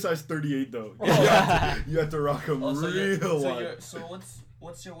 Only size 38 though. Yeah. You have to rock them Oh, real wide. so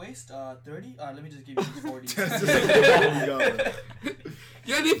what's your waist? 30? Let me just give you 40.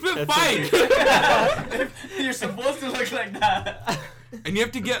 Yeah, they fit That's fine. You're supposed to look like that. And you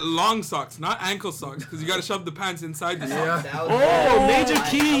have to get long socks, not ankle socks, because you got to shove the pants inside the socks. Yeah. Oh, major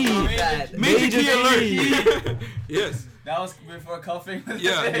key. Major key key. alert. Yes. That was before cuffing.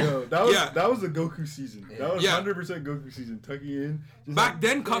 Yeah. Yo, that was the Goku season. That was Yeah. 100% Goku season. Tucking it in. Just Back like,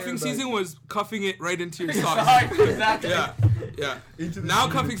 then, cuffing back season was cuffing it right into your Sorry, socks. exactly. Yeah. Yeah. into the Now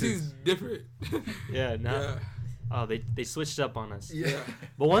jeans cuffing and season tits. is different. Yeah, now Yeah. oh they switched up on us. Yeah.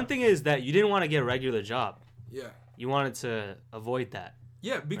 But one thing is that you didn't want to get a regular job. Yeah. You wanted to avoid that.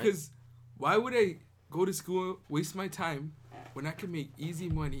 Yeah, because why would I go to school, waste my time, when I can make easy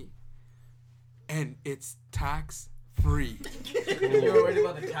money and it's tax free? You were worried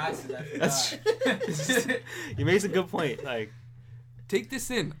about the taxes. I That's forgot. You made a good point. Like, Take this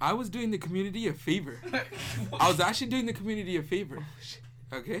in. I was doing the community a favor. I was actually doing the community a favor.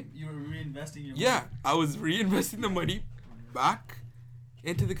 Okay? You were reinvesting your money. Yeah, I was reinvesting the money back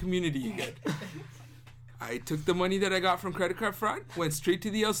into the community again. I took the money that I got from credit card fraud, went straight to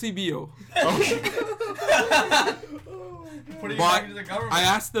the LCBO. Putting it But back into the government. I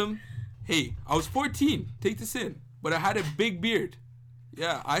asked them, hey, I was 14, take this in, but I had a big beard.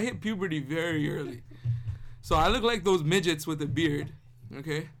 Yeah, I hit puberty very early. So I look like those midgets with a beard.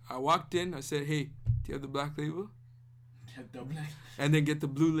 Okay? I walked in, I said, hey, do you have the black label? Yeah, double it. And then get the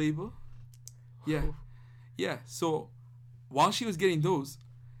blue label. Yeah. Yeah, so while she was getting those,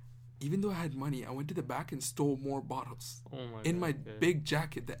 even though I had money, I went to the back and stole more bottles. oh my In God, my okay. big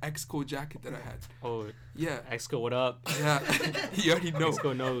jacket, the Exco jacket that I had. Oh, Yeah. Exco, what up? Yeah. You already know.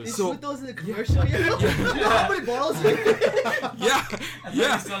 Exco They knows. So- put those in the commercial, you know? How many bottles? Yeah.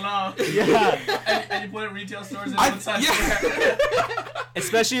 Yeah. So long. Yeah. And you put it in retail stores and I- outside. yeah.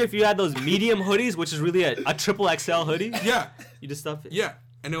 Especially if you had those medium hoodies, which is really a triple XL hoodie. Yeah. You just stuff it. Yeah.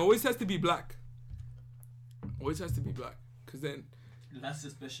 And it always has to be black. Always has to be black. Because then, Less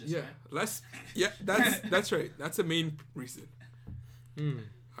suspicious, yeah, right? less. Yeah, that's right. That's the main reason. Mm.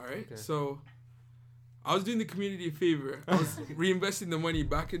 All right. Okay. So, I was doing the community a favor. I was reinvesting the money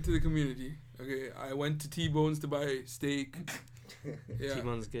back into the community. Okay. I went to T-Bones to buy steak. Yeah.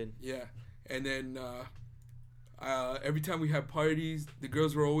 T-Bone's good. Yeah. And then every time we had parties, the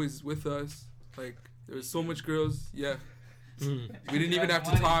girls were always with us. Like there was so much girls. Yeah. Mm. We didn't even have to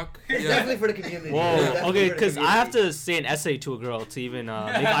Money. talk. It's Yeah. definitely for the community. Whoa. Definitely Okay, for the because I have community. to say an essay to a girl to even make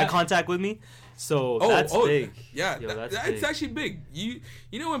eye contact with me. So Oh, that's big. Yeah, Yo, that's that's it's big. actually big. You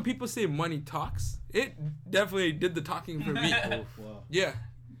know when people say money talks, it definitely did the talking for me. Wow. Yeah.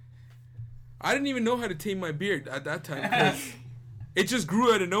 I didn't even know how to tame my beard at that time because it just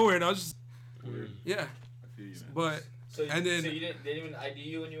grew out of nowhere, and I was just Weird. yeah. I feel you, man. But So, And then- so you didn't, they didn't even ID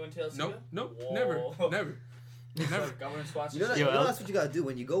you when you went to El Segundo? Nope, Whoa. never. Never. Government You sponsorship. know, that, Yo, you know El- that's what you gotta do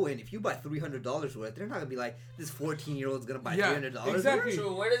when you go in. If you buy $300 worth, they're not gonna be like, this 14-year-old's gonna buy Yeah, $300. exactly.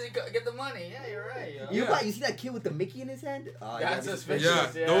 True. Where does he get the money? Yeah, you're right. Yo. You, Yeah. you see that kid with the Mickey in his hand? Oh, you That's gotta be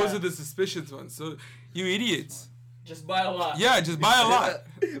suspicious. Yeah, Yeah. those are the suspicious ones. So, you idiots. Just buy a lot. Yeah, just buy a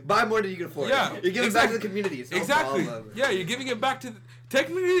lot. Buy more than you can afford. Yeah, You're giving back to the community. It's no Exactly. problem. Yeah, you're giving it back to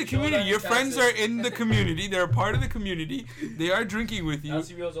technically the community. that Your in friends Texas. are in the community. They're a part of the community. They are drinking with you.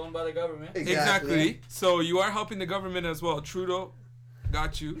 LCBO is owned by the government. Exactly. So you are helping the government as well. Trudeau,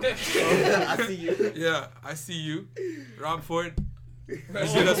 got you. I see you. Yeah, I see you. Rob Ford, you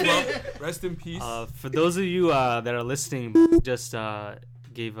did us well. Rest in peace. For those of you that are listening, just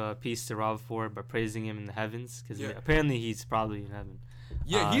gave a peace to Rob Ford by praising him in the heavens, because Yeah. apparently he's probably in heaven.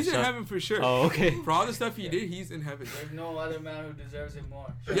 Yeah, he's in so- heaven for sure. Oh, okay. For all the stuff he did, he's in heaven. There's no other man who deserves it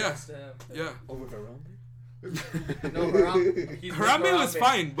more. Yeah. Shouts to him. Yeah. Over Harambe? No, Harambe. He's Harambe was Harambe.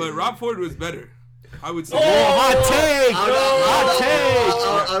 fine, but Rob Ford was better. I would say. Oh, hot take! Hot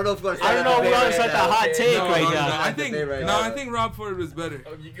take! I don't know if we're gonna I don't know if we're gonna start start the that hot debate take No, right no, no, now. I think Debate right no, now. I think Rob Ford was better.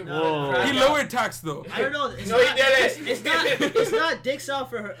 Oh, you can Whoa. crack He out. lowered tax though. I don't know. It's No, he not, didn't. It's not dicks out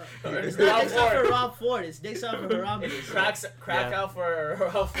for her. It's Rob not dicks out Ford. for Rob Ford. It's dicks out for Harambe. It crack Yeah. out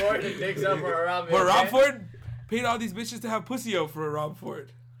for Rob Ford and digs out for Harambe. But Rob okay? Ford paid all these bitches to have pussy out for Rob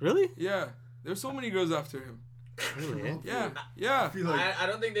Ford. Really? Yeah, there's so many girls after him. Really? eh? Yeah, yeah, I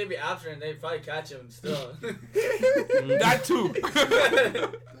don't think they'd be after him. They'd probably catch him still. that too.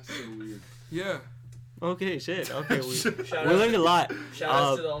 That's so weird. Yeah, Okay, shit. Okay, we Shout we out learned a lot. Shout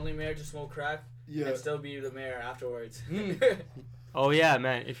out to the only mayor to smoke crack Yeah. and still be the mayor afterwards. Oh yeah,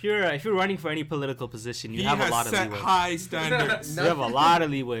 man. If you're running for any political position, you he have a has lot of set leeway. high standards. You have a lot of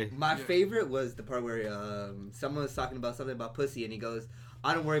leeway. My favorite was the part where someone was talking about something about pussy, and he goes,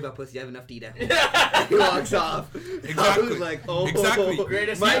 "I don't worry about pussy. I have enough to eat at home." He walks off. I Exactly. was like, "Oh, Exactly.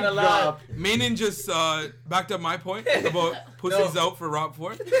 Greatest mic man alive. drop." Mainin just backed up my point about pussies out for Rob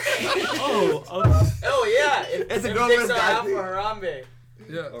Ford. Oh, Oh yeah, It's a if girl dicks with are that. out for Harambe.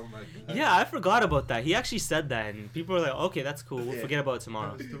 Yeah. Oh my god. yeah. I forgot about that. He actually said that, and people were like, "Okay, that's cool. We'll Yeah. forget about it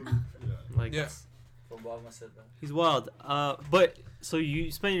tomorrow." Like, Yeah. Obama said that. he's wild. But so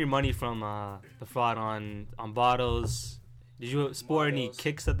you spent your money from the fraud on bottles. Did you sport any Bottles.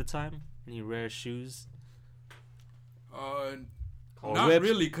 kicks at the time? Any rare shoes? Or Not whips?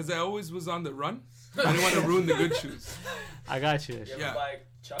 really, because I always was on the run. I didn't want to ruin the good shoes. I got you. You ever Yeah. buy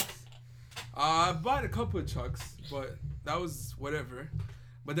Chucks? I bought a couple of Chucks, but that was whatever.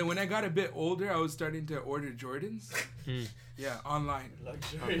 But then when I got a bit older, I was starting to order Jordans. Hmm. Yeah, online.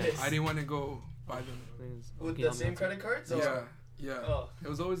 Luxurious. I didn't want to go buy them. With Okay, the I'm same not- credit cards? Yeah, yeah. Oh. It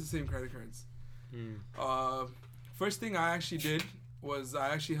was always the same credit cards. Hmm. First thing I actually did was I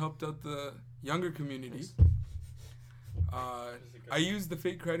actually helped out the younger community. I used the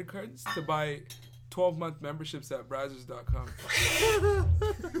fake credit cards to buy 12-month memberships at Brazzers.com.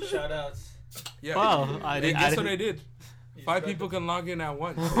 Shout outs. Yeah. Wow, I And didn't. guess what I did? You 5 spread people the- can log in at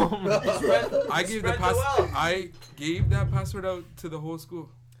once. spread- I gave the spread wealth. I gave that password out to the whole school.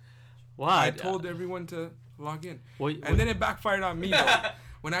 Wow. I told everyone to log in. Wait, And then it backfired on me though.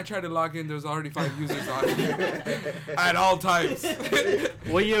 When I tried to log in, there was already 5 users on it at all times.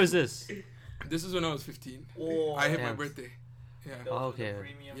 what year was this? This is when I was 15. Oh, I hit my Damn. birthday. Yeah. those were Okay. The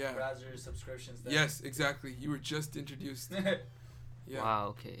premium Yeah. browser subscriptions. Then. Yes, exactly. You were just introduced. Yeah. Wow.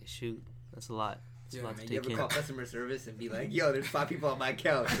 Okay. Shoot. That's a lot. That's Yeah. a lot to Man, you take ever in. call customer service and be like, "Yo, there's 5 people on my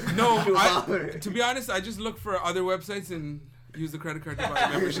account." No, Two I, hours. to be honest, I just look for other websites and use the credit card to buy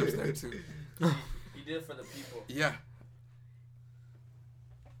memberships there too. You did it for the people. Yeah.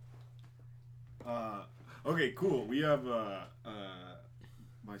 Okay, cool. We have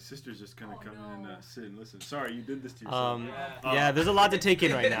my sister's just kind of Oh, coming in no. sit and listen. Sorry, you did this to yourself. Yeah. Yeah. There's a lot to take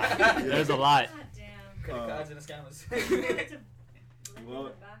in right now. There's a lot. God damn. Credit Uh, cards and scammers. We have to Well,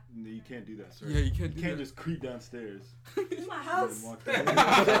 lick it back. no, you can't do that, sorry. Yeah, you can't do You can't that. just creep downstairs. This is my and house. then walk This down. is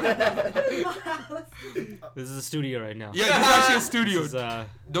my house. This is a studio right now. Yeah, this is actually a studio. This is,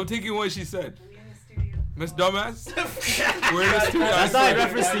 Don't take it what she said. We in the studio. Miss Dumbass? We're in the studio. That's not a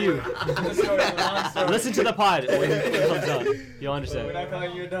reference to you. The story, the long story. Listen to the pod when it comes out. You'll We're not understand.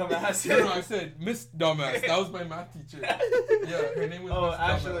 calling you a dumbass. No, I said Miss Dumbass. That was my math teacher. Yeah, her name was Oh, Miss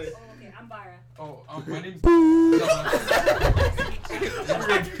actually. Dumbass. Oh, okay. I'm Bara. Oh, my name's Dumbass.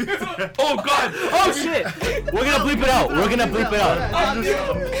 Oh God! Oh shit! We're gonna bleep it out. We're gonna bleep it out.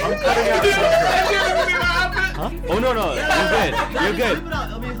 Huh? Oh no no, you're good. You're good. Flip it out.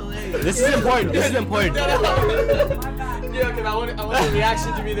 It'll be hilarious. This is important. This is important. My bad. Yeah, because I want the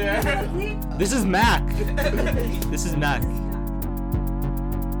reaction to be there. This is Mac. This is Mac.